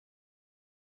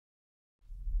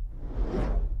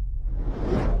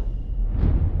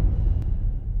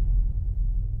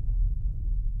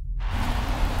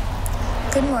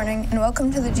Good morning and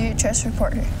welcome to the GHS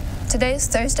Reporter. Today is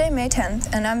Thursday, May 10th,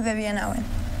 and I'm Vivienne.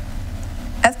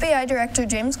 FBI Director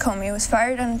James Comey was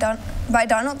fired by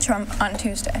Donald Trump on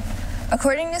Tuesday.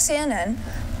 According to CNN,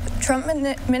 the Trump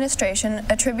administration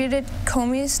attributed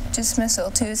Comey's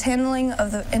dismissal to his handling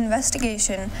of the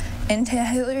investigation into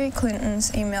Hillary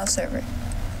Clinton's email server.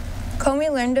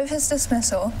 Comey learned of his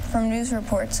dismissal from news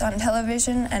reports on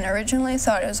television and originally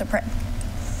thought it was a prank.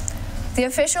 The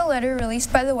official letter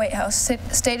released by the White House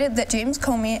stated that James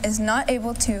Comey is not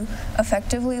able to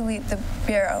effectively lead the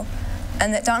Bureau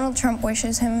and that Donald Trump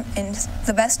wishes him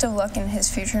the best of luck in his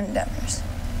future endeavors.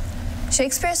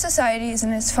 Shakespeare Society is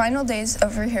in its final days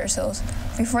of rehearsals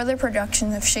before the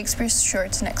production of Shakespeare's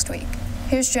shorts next week.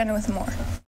 Here's Jenna with more.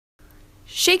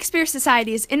 Shakespeare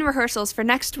Society is in rehearsals for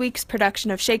next week's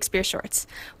production of Shakespeare shorts.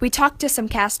 We talked to some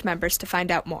cast members to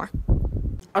find out more.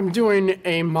 I'm doing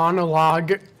a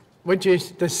monologue, which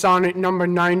is the sonnet number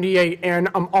 98, and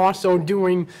I'm also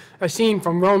doing a scene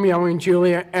from Romeo and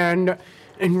Juliet, and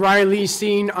in Riley's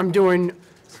scene, I'm doing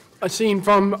a scene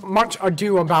from Much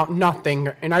Ado About Nothing,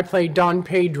 and I play Don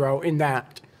Pedro in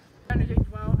that.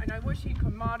 Well, and I wish he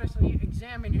could modestly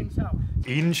examine himself.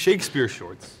 In Shakespeare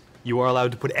shorts, you are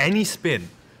allowed to put any spin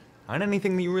on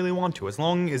anything that you really want to, as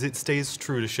long as it stays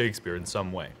true to Shakespeare in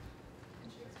some way.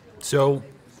 So,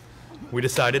 we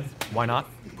decided, why not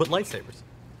put lightsabers?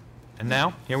 And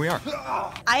now, here we are.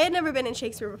 I had never been in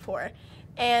Shakespeare before,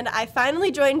 and I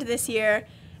finally joined this year,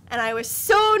 and I was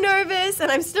so nervous,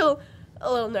 and I'm still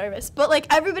a little nervous, but like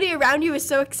everybody around you is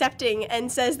so accepting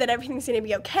and says that everything's gonna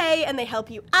be okay, and they help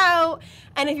you out,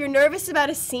 and if you're nervous about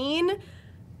a scene,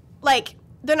 like,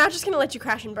 they're not just gonna let you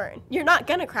crash and burn. You're not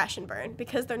gonna crash and burn,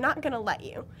 because they're not gonna let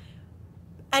you.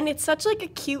 And it's such like a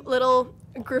cute little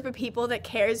group of people that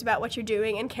cares about what you're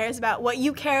doing and cares about what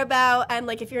you care about, and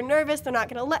like if you're nervous, they're not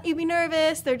gonna let you be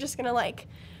nervous, they're just gonna like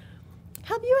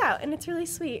help you out, and it's really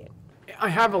sweet. I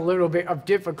have a little bit of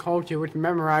difficulty with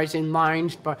memorizing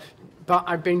lines, but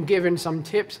I've been given some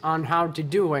tips on how to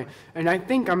do it, and I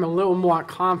think I'm a little more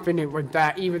confident with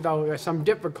that, even though there's some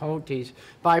difficulties,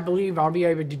 but I believe I'll be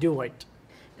able to do it.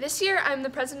 This year, I'm the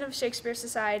president of Shakespeare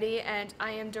Society, and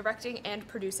I am directing and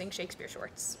producing Shakespeare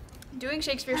shorts. Doing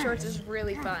Shakespeare shorts is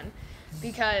really fun,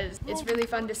 because it's really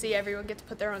fun to see everyone get to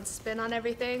put their own spin on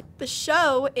everything. The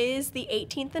show is the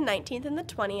 18th, the 19th, and the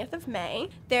 20th of May.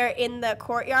 They're in the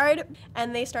courtyard,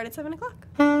 and they start at 7 o'clock.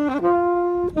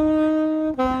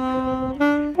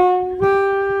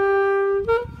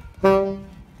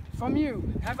 From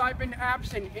you, have I been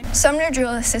absent? Sumner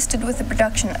Drill assisted with the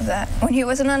production of that when he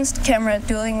wasn't on camera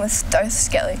dueling with Darth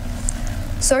Skelly.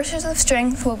 Sources of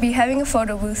Strength will be having a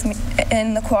photo booth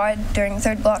in the quad during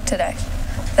third block today.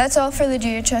 That's all for the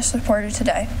GHS Reporter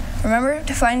today. Remember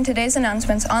to find today's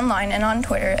announcements online and on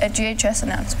Twitter at GHS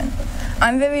Announcement.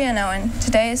 I'm Vivienne.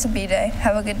 Today is a B-Day.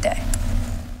 Have a good day.